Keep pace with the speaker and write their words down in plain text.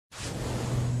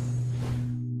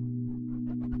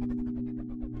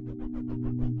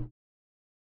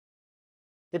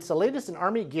It's the latest in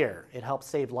Army gear. It helps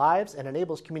save lives and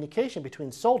enables communication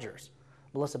between soldiers.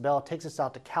 Melissa Bell takes us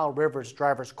out to Cal River's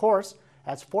driver's course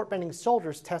as Fort Benning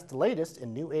soldiers test the latest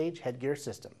in new age headgear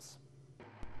systems.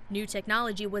 New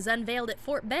technology was unveiled at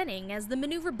Fort Benning as the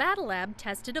Maneuver Battle Lab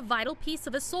tested a vital piece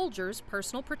of a soldier's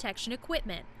personal protection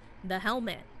equipment, the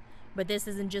helmet. But this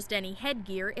isn't just any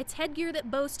headgear, it's headgear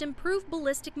that boasts improved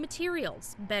ballistic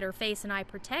materials, better face and eye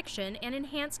protection, and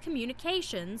enhanced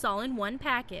communications all in one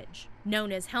package.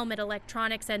 Known as Helmet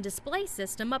Electronics and Display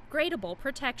System Upgradable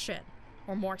Protection.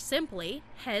 Or more simply,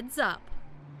 heads up.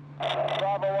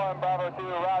 Bravo 1, Bravo 2,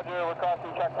 roger, we're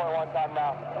crossing checkpoint 1 time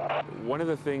now. One of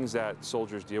the things that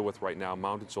soldiers deal with right now,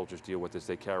 mounted soldiers deal with, is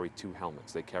they carry two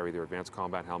helmets. They carry their advanced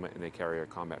combat helmet and they carry their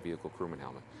combat vehicle crewman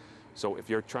helmet. So if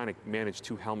you're trying to manage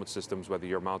two helmet systems, whether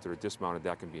you're mounted or dismounted,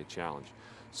 that can be a challenge.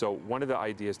 So one of the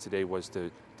ideas today was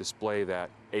to display that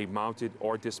a mounted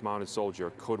or dismounted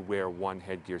soldier could wear one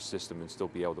headgear system and still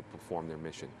be able to perform their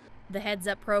mission. The Heads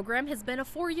Up program has been a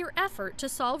 4-year effort to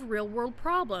solve real-world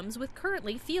problems with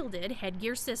currently fielded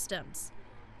headgear systems.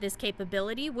 This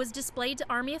capability was displayed to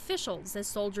Army officials as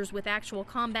soldiers with actual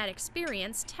combat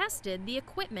experience tested the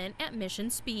equipment at mission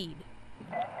speed.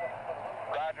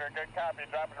 Roger, good copy,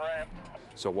 dropping ramp.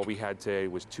 So what we had today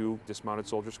was two dismounted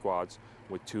soldier squads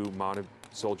with two mounted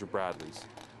soldier Bradleys.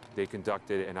 They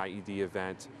conducted an IED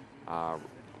event,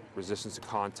 resistance to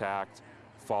contact,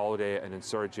 followed an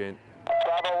insurgent.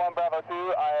 Bravo 1, Bravo 2,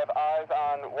 I have eyes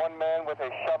on one man with a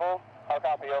shovel. I'll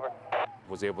copy, over.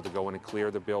 Was able to go in and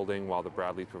clear the building while the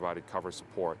Bradley provided cover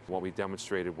support. What we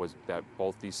demonstrated was that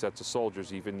both these sets of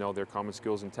soldiers, even though their common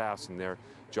skills and tasks and their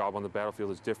job on the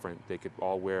battlefield is different, they could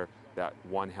all wear that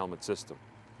one helmet system.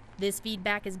 This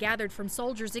feedback is gathered from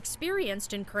soldiers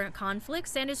experienced in current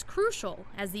conflicts and is crucial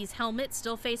as these helmets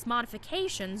still face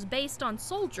modifications based on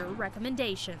soldier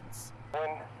recommendations.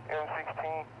 Wind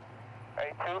M16,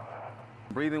 A2.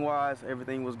 Breathing wise,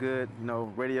 everything was good,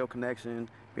 radio connection,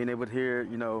 being able to hear,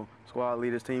 squad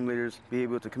leaders, team leaders, be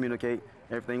able to communicate,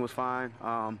 everything was fine.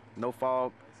 No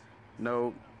fog,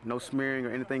 no smearing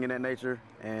or anything in that nature,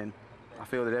 and I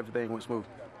feel that everything went smooth.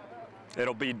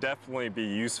 It'll definitely be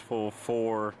useful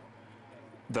for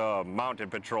the mounted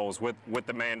patrols with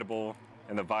the mandible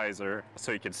and the visor,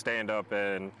 so you can stand up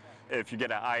and if you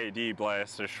get an IED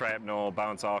blast, the shrapnel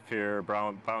bounce off here,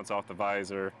 bounce off the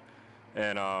visor,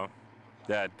 and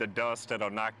the dust, it'll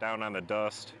knock down on the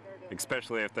dust,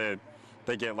 especially if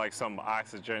they get like some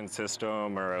oxygen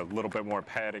system or a little bit more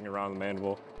padding around the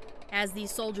mandible. As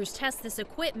these soldiers test this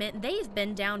equipment, they've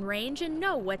been downrange and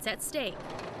know what's at stake.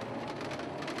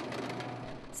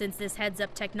 Since this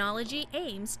heads-up technology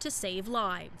aims to save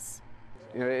lives.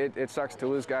 It sucks to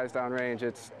lose guys downrange.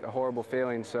 It's a horrible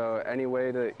feeling, so any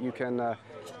way that you can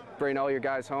bring all your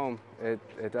guys home, it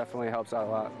definitely helps out a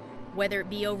lot. Whether it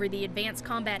be over the advanced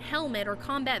combat helmet or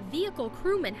combat vehicle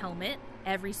crewman helmet,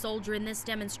 every soldier in this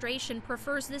demonstration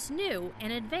prefers this new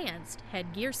and advanced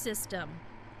headgear system.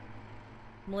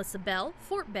 Melissa Bell,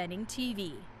 Fort Benning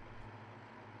TV.